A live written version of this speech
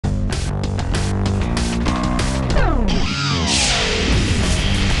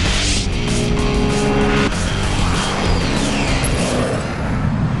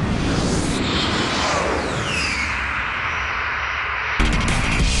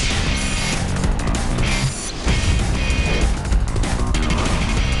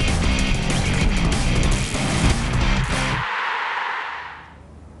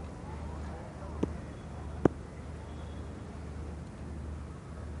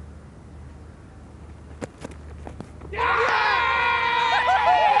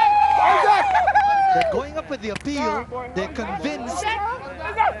with the appeal. They're convinced.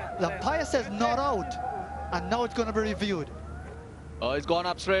 The umpire says not out, and now it's going to be reviewed. Oh, it's gone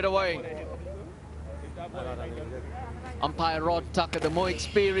up straight away. Umpire Rod Tucker, the more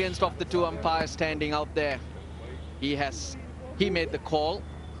experienced of the two umpires standing out there. He made the call.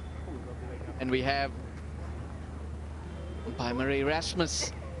 And we have umpire Murray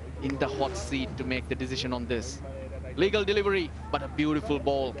Rasmus in the hot seat to make the decision on this. Legal delivery, but a beautiful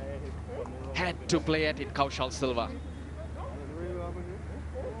ball. Had to play at it, Kaushal Silva.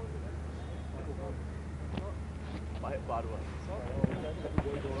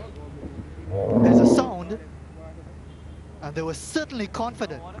 There's a sound, and they were certainly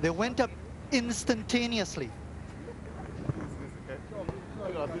confident. They went up instantaneously.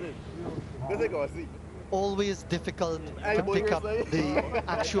 Always difficult to pick up the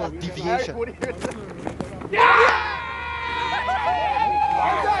actual deviation.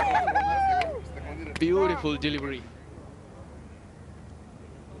 Beautiful delivery.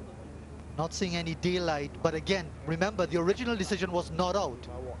 Not seeing any daylight, but again, remember the original decision was not out.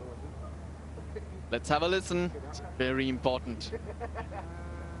 Let's have a listen. It's very important.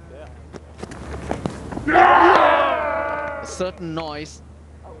 A certain noise,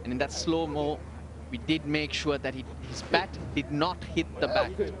 and in that slow-mo, we did make sure that his bat did not hit the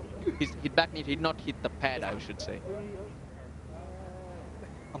bat. His bat did not hit the pad, I should say.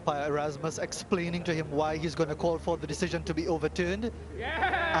 Umpire Erasmus explaining to him why he's going to call for the decision to be overturned.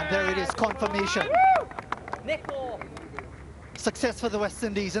 And there it is, confirmation. Success for the West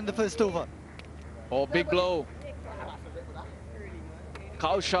Indies in the first over. Oh, big blow.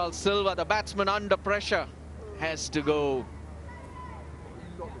 Kaushal Silva, the batsman under pressure, has to go.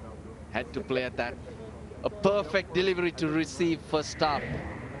 Had to play at that. A perfect delivery to receive first up.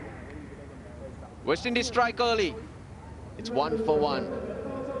 West Indies strike early. It's 1 for 1.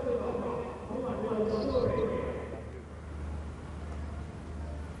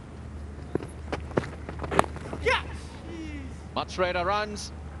 Yeah. Matsreda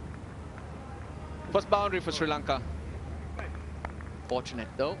runs. First boundary for Sri Lanka. Fortunate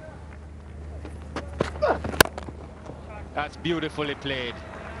though. That's beautifully played.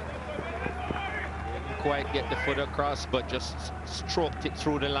 Didn't quite get the foot across, but just stroked it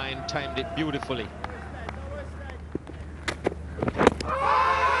through the line, timed it beautifully.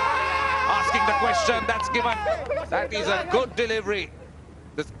 Asking the question, that's given. That is a good delivery.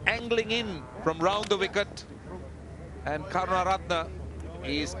 This angling in from round the wicket. And Karunaratne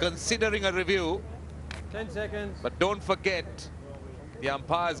is considering a review. 10 seconds. But don't forget, the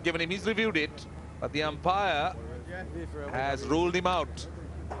umpire has given him, he's reviewed it, but the umpire has ruled him out.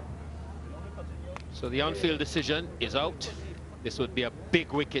 So the on-field decision is out. This would be a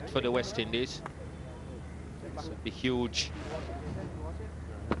big wicket for the West Indies. This would be huge.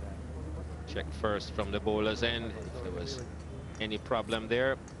 Check first from the bowler's end if there was any problem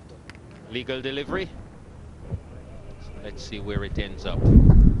there. Legal delivery. So let's see where it ends up.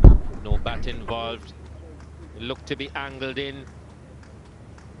 No bat involved. It looked to be angled in.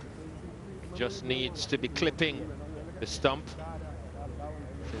 Just needs to be clipping the stump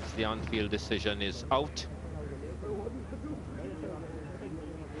since the on-field decision is out.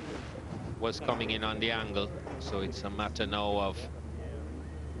 Was coming in on the angle, so it's a matter now of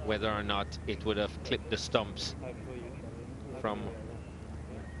whether or not it would have clipped the stumps. From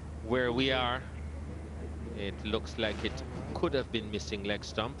where we are, it looks like it could have been missing leg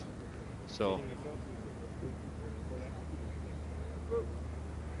stump. So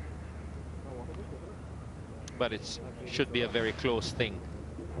but it should be a very close thing.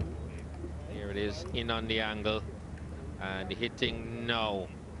 Here it is, in on the angle and hitting now.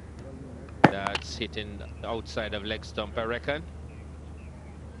 That's hitting the outside of leg stump, I reckon.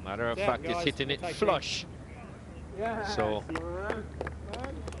 Matter of fact, it's hitting it flush. So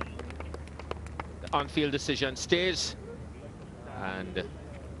the on-field decision stays, and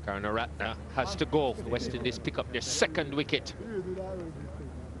Karunaratne has to go. The West Indies pick up their second wicket.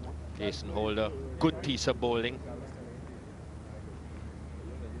 Jason Holder, good piece of bowling.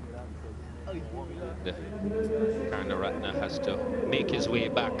 Karunaratne has to make his way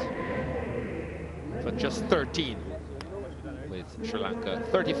back for just 13 with Sri Lanka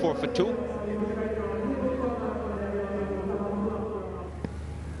 34 for 2.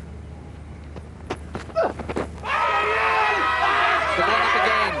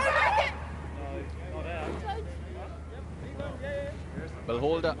 Well,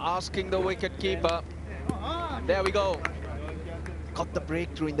 Holder asking the wicket keeper. And there we go. Got the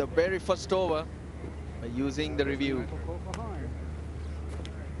breakthrough in the very first over by using the review.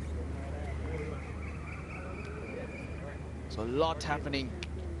 So a lot happening.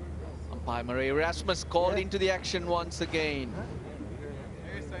 Umpire Murray Erasmus called into the action once again.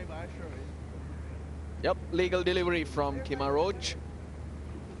 Yep, legal delivery from Kima Roach.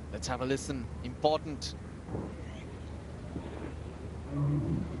 Let's have a listen. Important.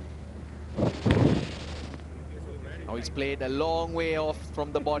 Now he's played a long way off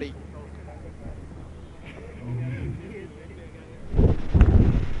from the body.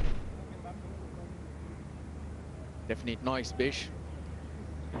 Definite noise, Bish.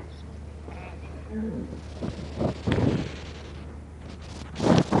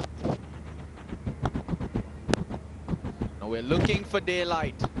 Now we're looking for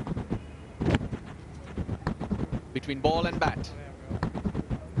daylight between ball and bat.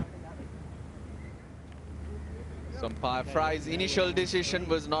 So umpire Fry's initial decision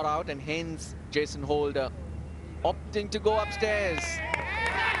was not out, and hence Jason Holder opting to go upstairs.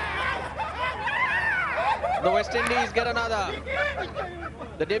 The West Indies get another.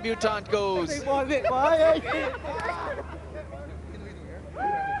 The debutant goes. He's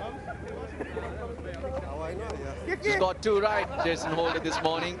got 2 right, Jason Holder, this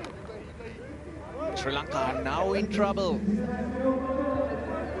morning. Sri Lanka are now in trouble.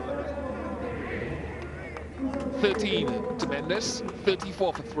 13 to Mendes,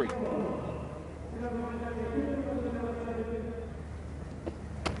 34 for 3.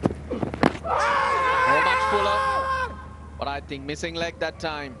 Much fuller, but I think missing leg that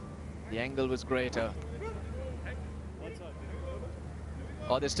time. The angle was greater.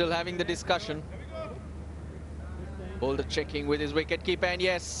 Oh, they're still having the discussion. Holder checking with his wicketkeeper, and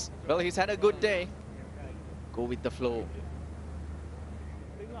yes, well, he's had a good day. Go with the flow.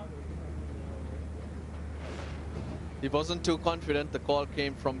 He wasn't too confident. The call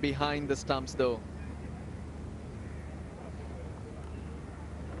came from behind the stumps, though.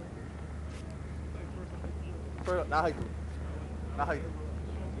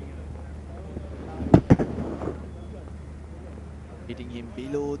 Hitting him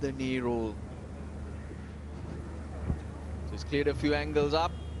below the knee roll. So he's cleared a few angles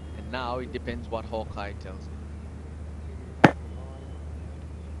up, and now it depends what Hawkeye tells him.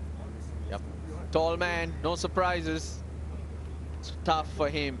 Yep. Tall man, no surprises. It's tough for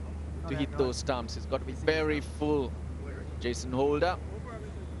him to hit those stumps. It's got to be very full. Jason Holder.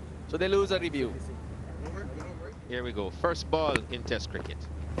 So they lose a review. Here we go. First ball in Test cricket.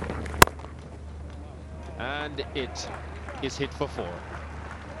 And it is hit for 4.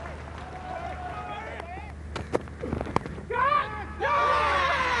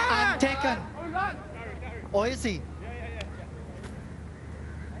 And taken. Or is he?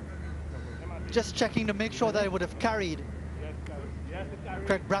 Just checking to make sure that it would have carried.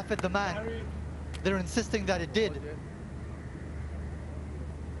 Craig Braffett, the man. They're insisting that it did.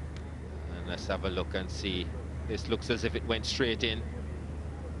 And let's have a look and see. This looks as if it went straight in.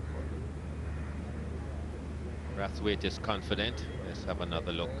 Brathwaite is confident. Let's have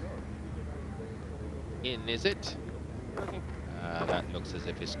another look. In, is it? That looks as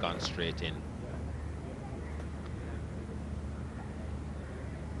if it's gone straight in.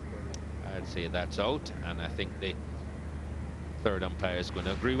 I'd say that's out, and I think the third umpire is going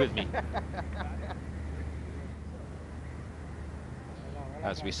to agree with me.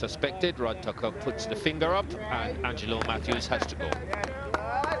 As we suspected, Rod Tucker puts the finger up, and Angelo Matthews has to go.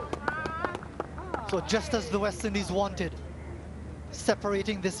 So just as the West Indies wanted,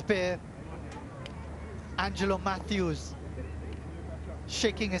 separating this pair, Angelo Matthews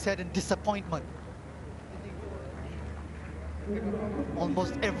shaking his head in disappointment.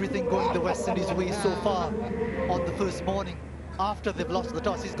 Almost everything going the West Indies' way so far on the first morning. After they've lost the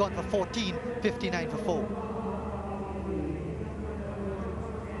toss, he's gone for 14, 59 for 4.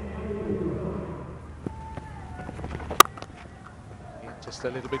 Just a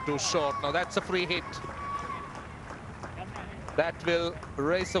little bit too short. Now that's a free hit. That will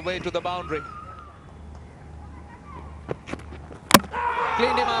race away to the boundary.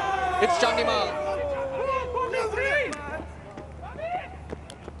 Cleaned him up. It's Chandimal.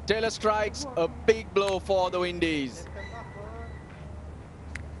 Taylor strikes a big blow for the Windies.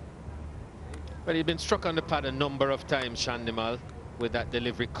 But he's been struck on the pad a number of times, Chandimal, with that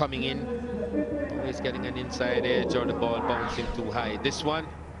delivery coming in. Always getting an inside edge or the ball bouncing too high. This one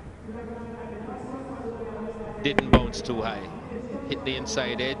didn't bounce too high. Hit the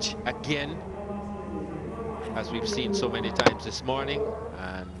inside edge again, as we've seen so many times this morning,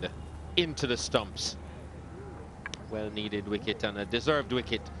 and into the stumps. Well-needed wicket and a deserved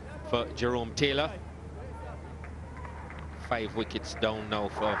wicket for Jerome Taylor. 5 wickets down now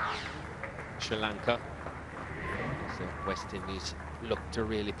for Sri Lanka. So West Indies look to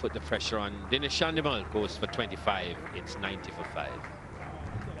really put the pressure on. Dinesh Chandimal goes for 25. It's 90 for 5.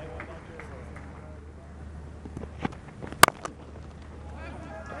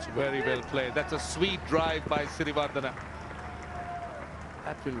 Very well played. That's a sweet drive by Sirivardhana.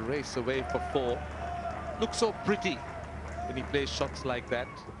 That will race away for 4. Looks so pretty when he plays shots like that.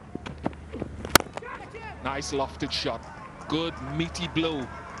 Nice lofted shot. Good meaty blow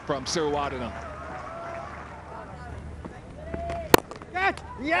from Sirivardhana.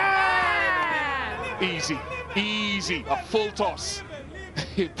 Yeah! Easy, easy. A full toss.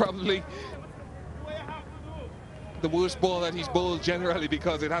 Probably the worst ball that he's bowled generally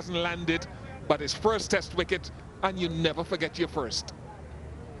because it hasn't landed, but his first test wicket, and you never forget your first.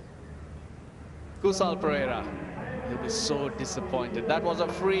 Kusal Pereira, he'll be so disappointed. That was a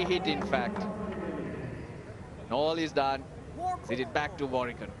free hit, in fact. And all he's done is hit it back to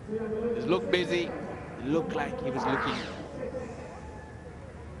Warrican. He looked busy. It looked like he was looking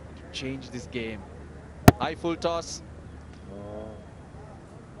to change this game. High full toss.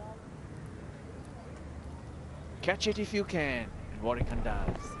 Catch it if you can, and Warrican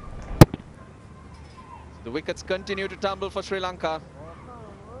does. So the wickets continue to tumble for Sri Lanka.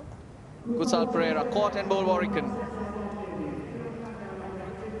 Kusal Pereira caught and bowled Warrican.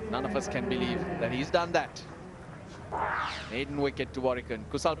 None of us can believe that he's done that. Maiden wicket to Warrican.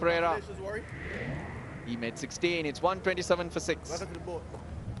 Kusal Pereira, he made 16. It's 127 for 6.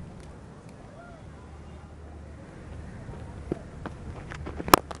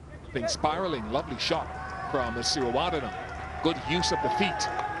 Been spiraling, lovely shot from Sirivardhana. Good use of the feet.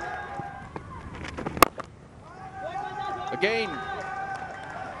 Again,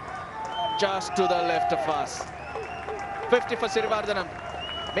 just to the left of us. 50 for Sirivardhana.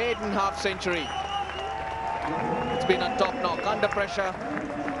 Maiden half century. It's been a top knock, under pressure.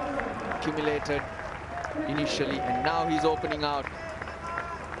 Accumulated initially, and now he's opening out.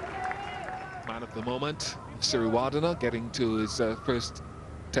 Man of the moment, Sirivardhana getting to his first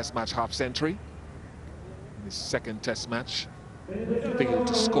test match half century. In his second test match, failed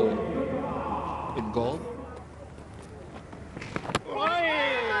to score in goal.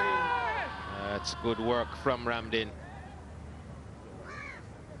 That's good work from Ramdin.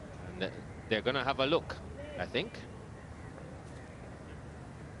 And they're going to have a look, I think.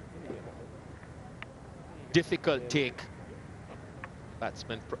 Difficult take.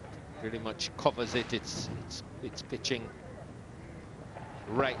 Batsman pretty much covers it. It's pitching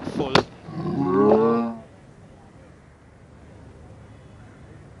right full.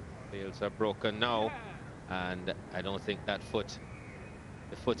 Bails are broken now, and I don't think that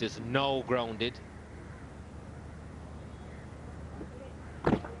the foot is now grounded.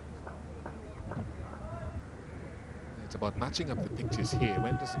 It's about matching up the pictures here.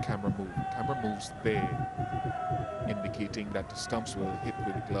 When does the camera move? The camera moves there, indicating that the stumps will hit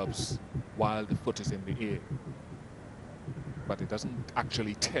with the gloves while the foot is in the air. But it doesn't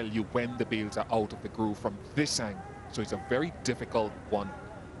actually tell you when the bails are out of the groove from this angle. So it's a very difficult one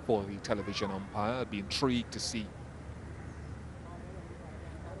for the television umpire. I'd be intrigued to see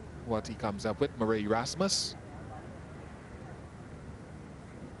what he comes up with. Murray Rasmus.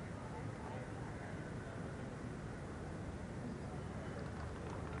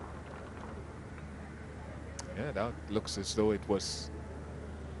 Yeah, that looks as though it was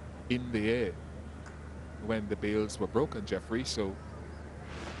in the air when the bails were broken, Jeffrey, so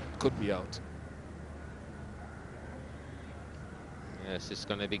it could be out. Yes, it's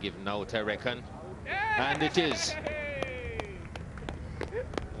going to be given out, I reckon. And it is.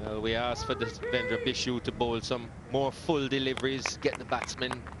 Well, we asked for the Vendra Bishu to bowl some more full deliveries, get the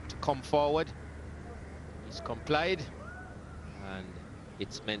batsman to come forward. He's complied, and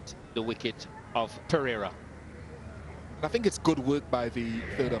it's meant the wicket of Pereira. And I think it's good work by the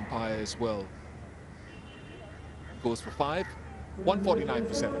third umpire as well. Goes for 5, 149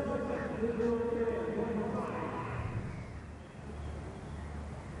 for 7.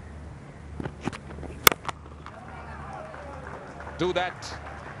 Do that.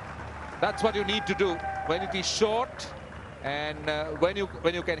 That's what you need to do when it is short, and when you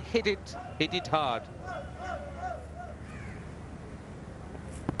can hit it hard.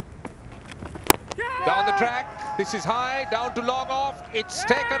 Down the track. This is high, down to long off. It's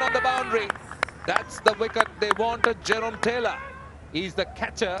taken on the boundary. That's the wicket they wanted. Jerome Taylor. He's the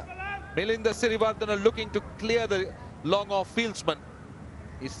catcher. Milinda Sirivardhana looking to clear the long off fieldsman.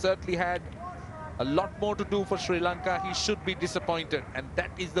 He certainly had a lot more to do for Sri Lanka. He should be disappointed, and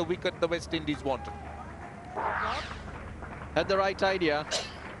that is the wicket the West Indies wanted. Had the right idea,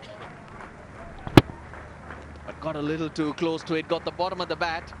 but got a little too close to it. Got the bottom of the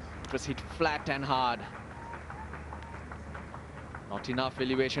bat. It was hit flat and hard. Not enough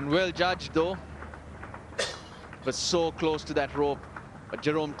elevation. Well judged though. Was so close to that rope, but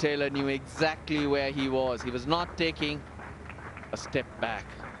Jerome Taylor knew exactly where he was. He was not taking a step back.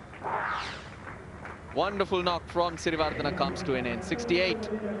 Wonderful knock from Sirivardhana comes to an end. 68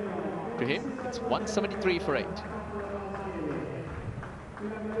 to him. It's 173 for 8.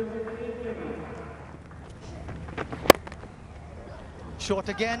 Short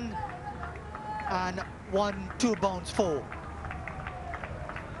again. And 1-2 bounce 4.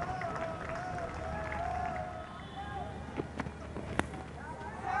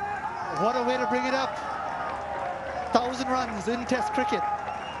 What a way to bring it up. 1,000 runs in Test cricket.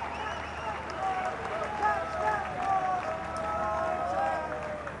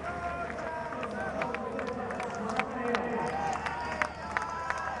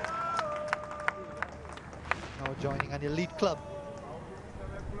 Now joining an elite club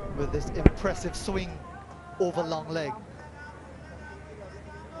with this impressive swing over long leg.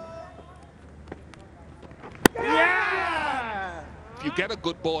 If you get a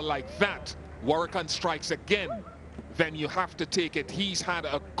good ball like that, Warrican strikes again, then you have to take it. He's had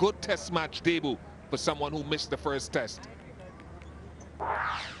a good test match debut for someone who missed the first test.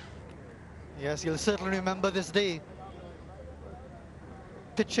 Yes, you'll certainly remember this day.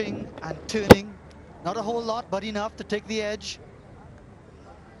 Pitching and turning, not a whole lot, but enough to take the edge.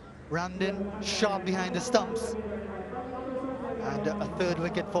 Rammed in sharp behind the stumps. And a third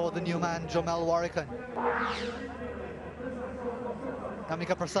wicket for the new man, Jamel Warrican.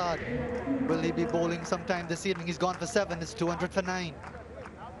 Kamika Prasad, will he be bowling sometime this evening? He's gone for 7, it's 200 for 9.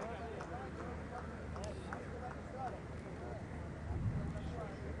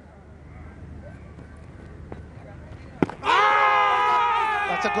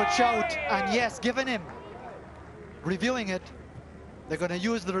 That's a good shout, and yes, given him. Reviewing it, they're going to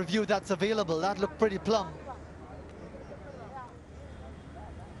use the review that's available. That looked pretty plumb.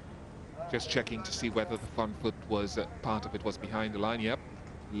 Just checking to see whether the front foot was, part of it was behind the line. Yep,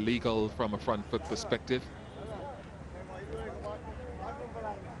 legal from a front foot perspective.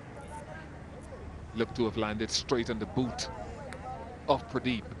 Looked to have landed straight on the boot of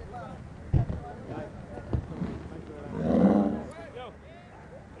Pradeep.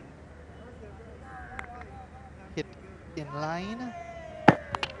 Hit in line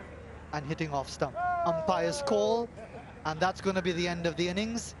and hitting off stump. Umpire's call, and that's going to be the end of the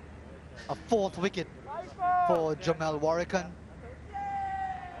innings. A 4th wicket for Jamel Warrican.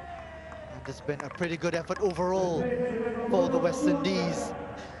 And it's been a pretty good effort overall for the West Indies.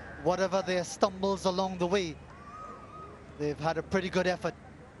 Whatever their stumbles along the way, they've had a pretty good effort,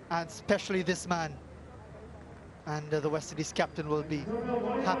 and especially this man. And the West Indies captain will be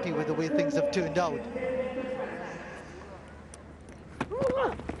happy with the way things have turned out.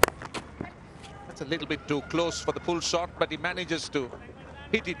 That's a little bit too close for the pull shot, but he manages to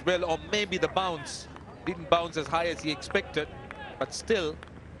hit it well, or maybe the bounce didn't bounce as high as he expected, but still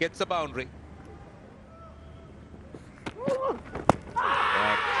gets a boundary.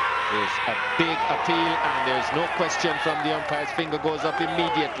 That is a big appeal, and there's no question from the umpire's finger goes up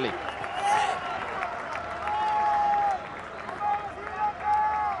immediately.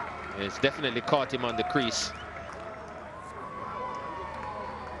 It's definitely caught him on the crease.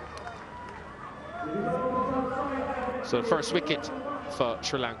 So the first wicket for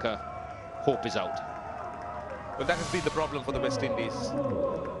Sri Lanka, hope is out. Well, that has been the problem for the West Indies.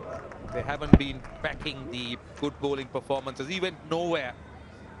 They haven't been backing the good bowling performances. He went nowhere.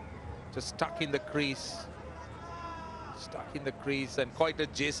 Just stuck in the crease. Stuck in the crease and quite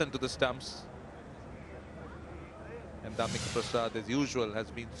adjacent to the stumps. And Kamika Prasad, as usual,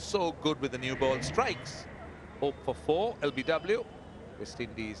 has been so good with the new ball. Strikes. Hope for 4, LBW. West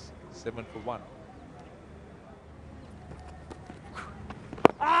Indies 7 for 1.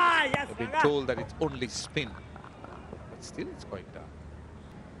 I've been told that it's only spin, but still it's quite dark.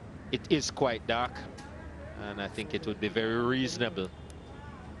 It is quite dark, and I think it would be very reasonable.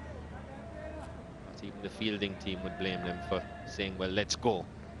 Not even the fielding team would blame them for saying, well, let's go.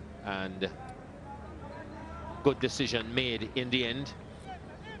 And good decision made in the end.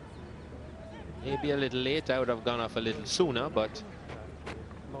 Maybe a little late. I would have gone off a little sooner, but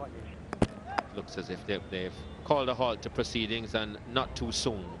it looks as if they've called a halt to proceedings, and not too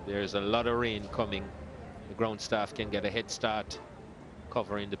soon. There's a lot of rain coming. The ground staff can get a head start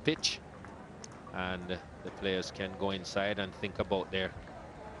covering the pitch, and the players can go inside and think about their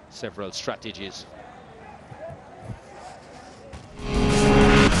several strategies